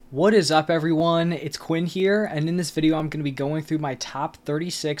What is up, everyone? It's Quinn here, and in this video I'm going to be going through my top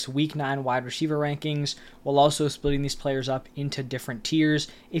 36 Week 9 wide receiver rankings, while also splitting these players up into different tiers.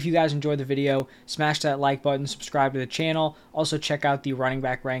 If you guys enjoyed the video, smash that like button, subscribe to the channel. Also check out the running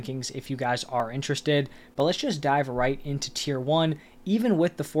back rankings if you guys are interested. But let's just dive right into Tier 1. Even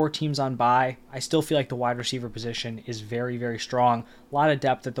with the 4 teams on bye, I still feel like the wide receiver position is very, very strong. A lot of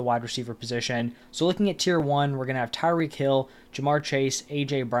depth at the wide receiver position. So looking at Tier 1, we're going to have Tyreek Hill, Ja'Marr Chase,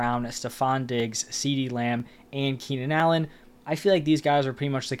 A.J. Brown, Stephon Diggs, CeeDee Lamb, and Keenan Allen. I feel like these guys are pretty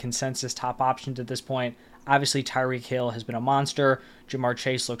much the consensus top options at this point. Obviously, Tyreek Hill has been a monster. Ja'Marr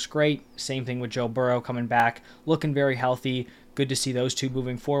Chase looks great. Same thing with Joe Burrow coming back, looking very healthy. Good to see those two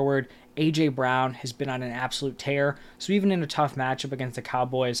moving forward. A.J. Brown has been on an absolute tear, so even in a tough matchup against the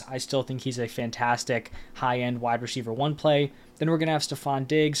Cowboys, I still think he's a fantastic high-end wide receiver 1 play. Then we're going to have Stephon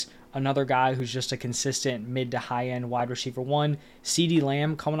Diggs, another guy who's just a consistent mid to high-end wide receiver 1. CeeDee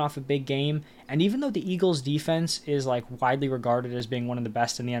Lamb coming off a big game, and even though the Eagles' defense is widely regarded as being one of the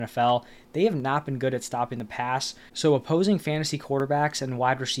best in the NFL, they have not been good at stopping the pass. So opposing fantasy quarterbacks and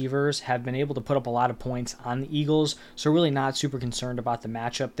wide receivers have been able to put up a lot of points on the Eagles, so really not super concerned about the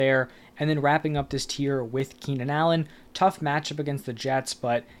matchup there. And then wrapping up this tier with Keenan Allen. Tough matchup against the Jets,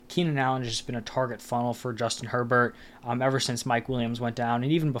 but Keenan Allen has just been a target funnel for Justin Herbert ever since Mike Williams went down,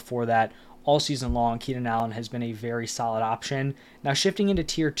 and even before that, all season long, Keenan Allen has been a very solid option. Now, shifting into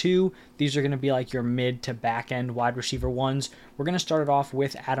Tier 2, these are going to be like your mid to back end wide receiver 1s. We're going to start it off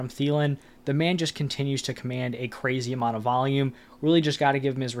with Adam Thielen. The man just continues to command a crazy amount of volume. Really just got to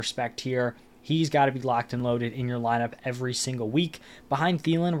give him his respect here. He's got to be locked and loaded in your lineup every single week. Behind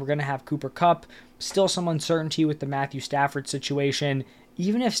Thielen, we're going to have Cooper Kupp. Still some uncertainty with the Matthew Stafford situation.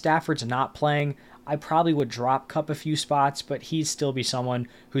 Even if Stafford's not playing, I probably would drop Kupp a few spots, but he'd still be someone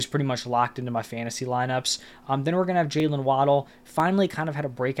who's pretty much locked into my fantasy lineups. Then we're going to have Jalen Waddle. Finally kind of had a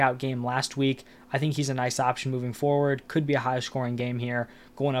breakout game last week. I think he's a nice option moving forward. Could be a high-scoring game here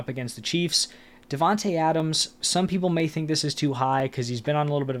going up against the Chiefs. Davante Adams, some people may think this is too high because he's been on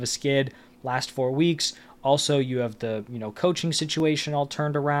a little bit of a skid last 4 weeks. Also, you have the coaching situation all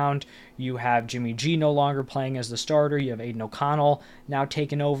turned around. You have Jimmy G no longer playing as the starter. You have Aiden O'Connell now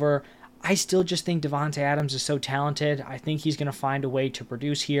taking over. I still just think Davante Adams is so talented. I think he's going to find a way to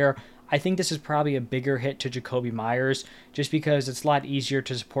produce here. I think this is probably a bigger hit to Jacoby Myers just because it's a lot easier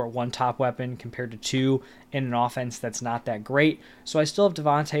to support one top weapon compared to two in an offense that's not that great. So I still have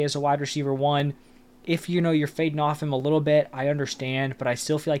Davante as a wide receiver 1. If you're fading off him a little bit, I understand, but I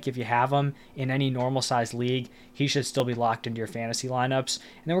still feel like if you have him in any normal sized league, he should still be locked into your fantasy lineups.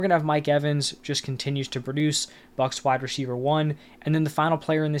 And then we're going to have Mike Evans, just continues to produce, Bucs wide receiver 1. And then the final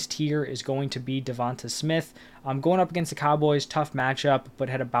player in this tier is going to be Devonta Smith. Going up against the Cowboys, tough matchup, but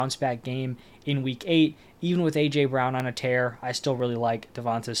had a bounce back game in week 8. Even with A.J. Brown on a tear, I still really like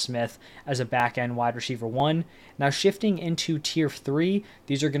Devonta Smith as a back-end wide receiver 1. Now shifting into Tier 3,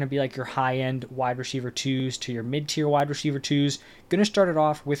 these are going to be like your high-end wide receiver 2s to your mid-tier wide receiver 2s. Going to start it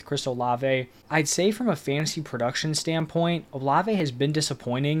off with Chris Olave. I'd say from a fantasy production standpoint, Olave has been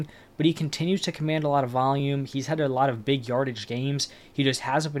disappointing, but he continues to command a lot of volume. He's had a lot of big yardage games. He just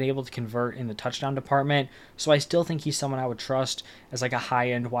hasn't been able to convert in the touchdown department. So I still think he's someone I would trust as like a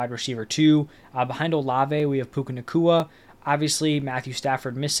high-end wide receiver 2. Behind Olave, we have Puka Nacua. Obviously, Matthew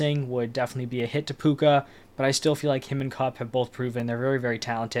Stafford missing would definitely be a hit to Puka, but I still feel like him and Kupp have both proven they're very, very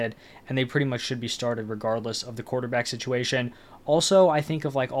talented, and they pretty much should be started regardless of the quarterback situation. Also, I think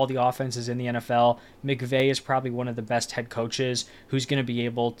of all the offenses in the NFL, McVay is probably one of the best head coaches who's going to be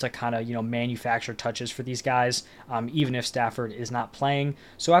able to kind of, manufacture touches for these guys, even if Stafford is not playing.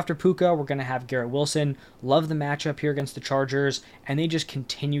 So after Puka, we're going to have Garrett Wilson. Love the matchup here against the Chargers, and they just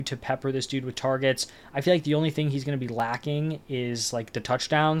continue to pepper this dude with targets. I feel like the only thing he's going to be lacking is the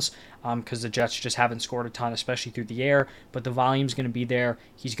touchdowns, because the Jets just haven't scored a ton, especially through the air, but the volume's going to be there.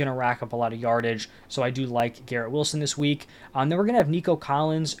 He's going to rack up a lot of yardage, so I do like Garrett Wilson this week. Then we're going to have Nico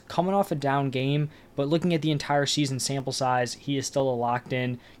Collins coming off a down game, but looking at the entire season sample size, he is still a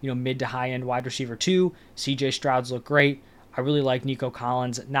locked-in, mid to high-end wide receiver 2. CJ Stroud's look great. I really like Nico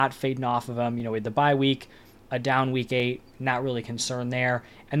Collins, not fading off of him, with the bye week. A down week 8, not really concerned there.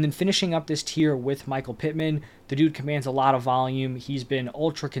 And then finishing up this tier with Michael Pittman, the dude commands a lot of volume. He's been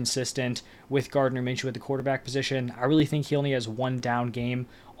ultra consistent with Gardner Minshew at the quarterback position. I really think he only has one down game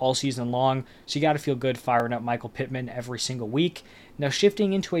all season long, so you got to feel good firing up Michael Pittman every single week. Now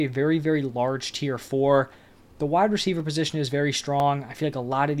shifting into a very, very large tier 4, the wide receiver position is very strong. I feel like a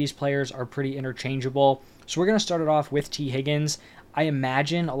lot of these players are pretty interchangeable. So we're going to start it off with T. Higgins. I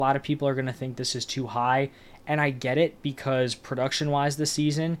imagine a lot of people are going to think this is too high, and I get it because production-wise this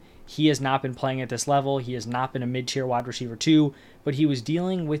season, he has not been playing at this level. He has not been a mid-tier wide receiver 2, but he was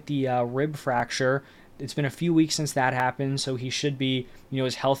dealing with the rib fracture. It's been a few weeks since that happened, so he should be,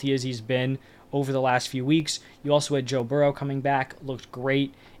 as healthy as he's been over the last few weeks. You also had Joe Burrow coming back, looked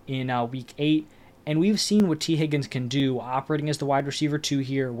great in week 8. And we've seen what T. Higgins can do operating as the wide receiver 2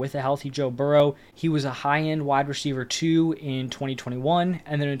 here with a healthy Joe Burrow. He was a high-end wide receiver 2 in 2021,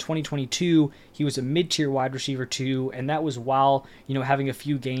 and then in 2022, he was a mid-tier wide receiver 2, and that was while, having a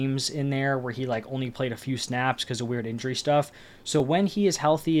few games in there where he only played a few snaps because of weird injury stuff. So when he is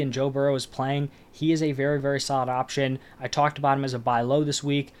healthy and Joe Burrow is playing, he is a very, very solid option. I talked about him as a buy low this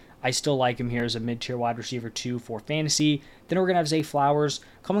week. I still like him here as a mid-tier wide receiver 2 for fantasy. Then we're going to have Zay Flowers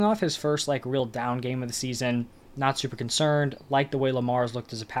coming off his first real down game of the season. Not super concerned. Like the way Lamar's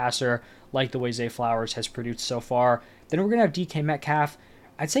looked as a passer. Like the way Zay Flowers has produced so far. Then we're going to have DK Metcalf.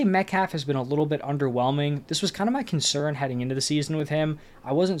 I'd say Metcalf has been a little bit underwhelming. This was kind of my concern heading into the season with him.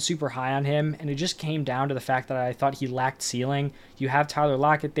 I wasn't super high on him, and it just came down to the fact that I thought he lacked ceiling. You have Tyler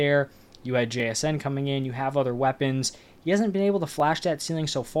Lockett there. You had JSN coming in. You have other weapons. He hasn't been able to flash that ceiling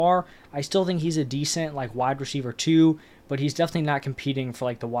so far. I still think he's a decent wide receiver 2, but he's definitely not competing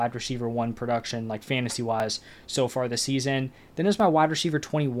for the wide receiver 1 production fantasy-wise so far this season. Then as my wide receiver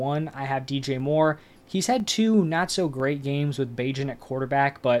 21, I have DJ Moore. He's had 2 not-so-great games with Bajan at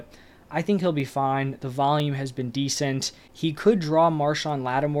quarterback, but I think he'll be fine. The volume has been decent. He could draw Marshawn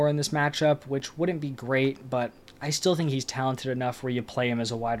Lattimore in this matchup, which wouldn't be great, but I still think he's talented enough where you play him as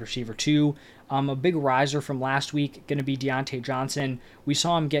a wide receiver 2. A big riser from last week, going to be Deontay Johnson. We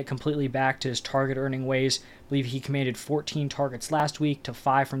saw him get completely back to his target earning ways. I believe he commanded 14 targets last week to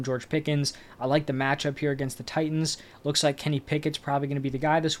 5 from George Pickens. I like the matchup here against the Titans. Looks like Kenny Pickett's probably going to be the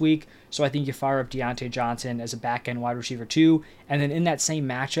guy this week, so I think you fire up Deontay Johnson as a back-end wide receiver 2. And then in that same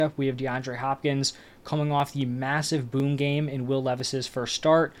matchup, we have DeAndre Hopkins coming off the massive boom game in Will Levis's first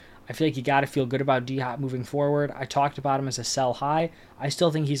start. I feel like you got to feel good about D-Hop moving forward. I talked about him as a sell high. I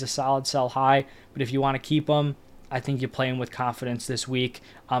still think he's a solid sell high, but if you want to keep him, I think you play him with confidence this week.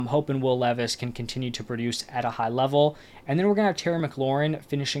 I'm hoping Will Levis can continue to produce at a high level. And then we're going to have Terry McLaurin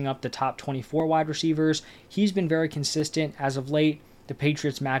finishing up the top 24 wide receivers. He's been very consistent as of late. The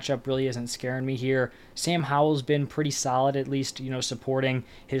Patriots matchup really isn't scaring me here. Sam Howell's been pretty solid, at least, supporting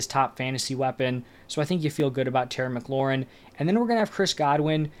his top fantasy weapon. So I think you feel good about Terry McLaurin. And then we're going to have Chris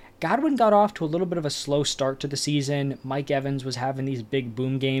Godwin. Godwin got off to a little bit of a slow start to the season. Mike Evans was having these big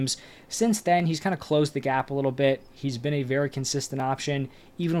boom games. Since then, he's kind of closed the gap a little bit. He's been a very consistent option,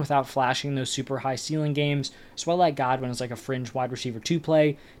 even without flashing those super high ceiling games. So I like Godwin as a fringe wide receiver 2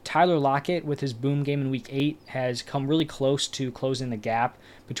 play. Tyler Lockett, with his boom game in week 8, has come really close to closing the gap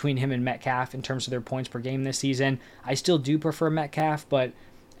between him and Metcalf in terms of their points per game this season. I still do prefer Metcalf, but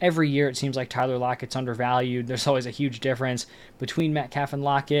every year it seems like Tyler Lockett's undervalued. There's always a huge difference between Metcalf and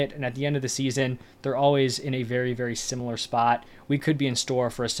Lockett, and at the end of the season, they're always in a very, very similar spot. We could be in store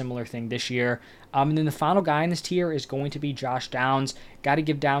for a similar thing this year. And then the final guy in this tier is going to be Josh Downs. Got to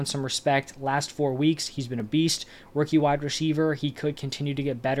give Downs some respect. Last 4 weeks, he's been a beast. Rookie wide receiver. He could continue to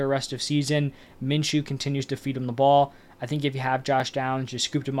get better rest of season. Minshew continues to feed him the ball. I think if you have Josh Downs, you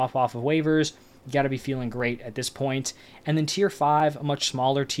scooped him up off of waivers, you got to be feeling great at this point. And then tier 5, a much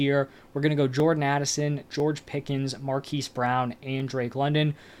smaller tier, we're going to go Jordan Addison, George Pickens, Marquise Brown, and Drake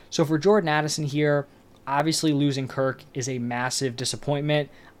London. So for Jordan Addison here, obviously losing Kirk is a massive disappointment.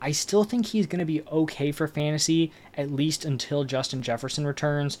 I still think he's going to be okay for fantasy, at least until Justin Jefferson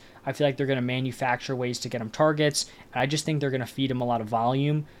returns. I feel like they're going to manufacture ways to get him targets, and I just think they're going to feed him a lot of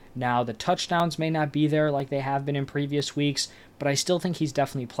volume. Now, the touchdowns may not be there like they have been in previous weeks, but I still think he's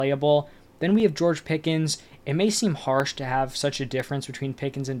definitely playable. Then we have George Pickens. It may seem harsh to have such a difference between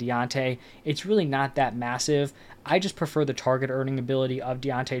Pickens and Deontay. It's really not that massive. I just prefer the target earning ability of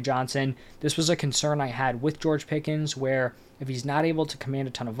Deontay Johnson. This was a concern I had with George Pickens, where if he's not able to command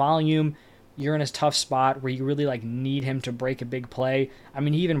a ton of volume, you're in a tough spot where you really need him to break a big play. I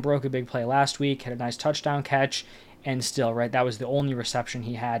mean, he even broke a big play last week, had a nice touchdown catch, and still, right, that was the only reception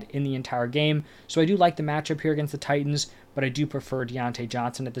he had in the entire game. So I do like the matchup here against the Titans, but I do prefer Deontay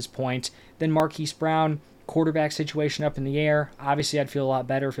Johnson at this point. Then Marquise Brown, quarterback situation up in the air. Obviously, I'd feel a lot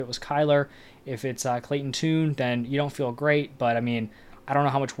better if it was Kyler. If it's Clayton Tune, then you don't feel great, but I mean, I don't know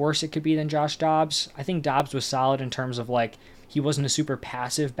how much worse it could be than Josh Dobbs. I think Dobbs was solid in terms of he wasn't a super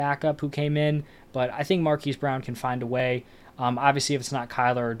passive backup who came in, but I think Marquise Brown can find a way. Obviously, if it's not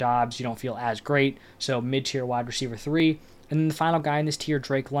Kyler or Dobbs, you don't feel as great. So mid-tier wide receiver 3. And then the final guy in this tier,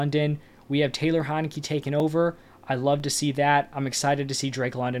 Drake London. We have Taylor Heineke taking over. I love to see that. I'm excited to see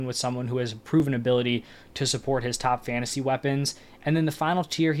Drake London with someone who has a proven ability to support his top fantasy weapons. And then the final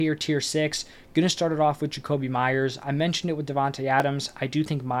tier here, tier 6, going to start it off with Jakobi Meyers. I mentioned it with Devontae Adams. I do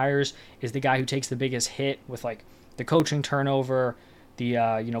think Meyers is the guy who takes the biggest hit with like the coaching turnover,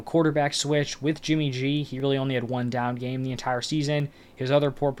 the quarterback switch with Jimmy G. He really only had one down game the entire season. His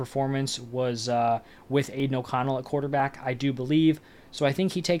other poor performance was with Aiden O'Connell at quarterback, I do believe. So I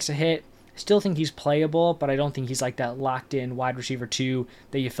think he takes a hit. Still think he's playable, but I don't think he's like that locked-in wide receiver 2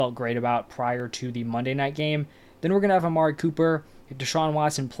 that you felt great about prior to the Monday night game. Then we're going to have Amari Cooper. If Deshaun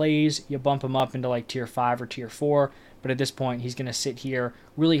Watson plays, you bump him up into like tier 5 or tier 4. But at this point, he's going to sit here.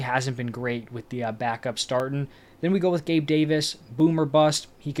 Really hasn't been great with the backup starting. Then we go with Gabe Davis. Boom or bust.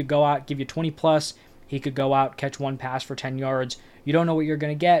 He could go out, give you 20 plus. He could go out, catch one pass for 10 yards. You don't know what you're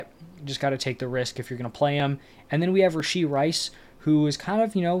going to get. You just got to take the risk if you're going to play him. And then we have Rashee Rice, who is kind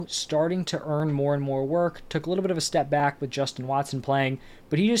of, starting to earn more and more work. Took a little bit of a step back with Justin Watson playing,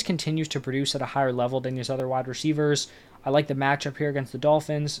 but he just continues to produce at a higher level than these other wide receivers. I like the matchup here against the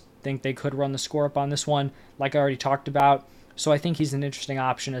Dolphins. Think they could run the score up on this one, like I already talked about. So I think he's an interesting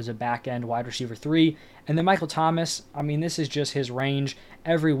option as a back-end wide receiver 3. And then Michael Thomas, this is just his range.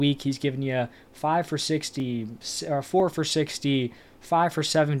 Every week he's giving you 5 for 60, 4 for 60, 5 for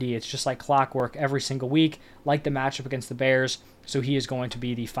 70. It's just like clockwork every single week, like the matchup against the Bears. So he is going to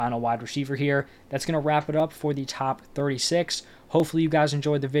be the final wide receiver here. That's going to wrap it up for the top 36. Hopefully you guys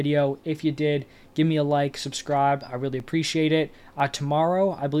enjoyed the video. If you did, give me a like, subscribe. I really appreciate it.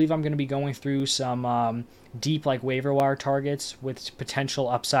 Tomorrow, I believe I'm going to be going through some deep waiver wire targets with potential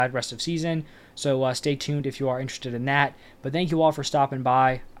upside rest of season. So stay tuned if you are interested in that. But thank you all for stopping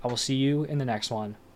by. I will see you in the next one.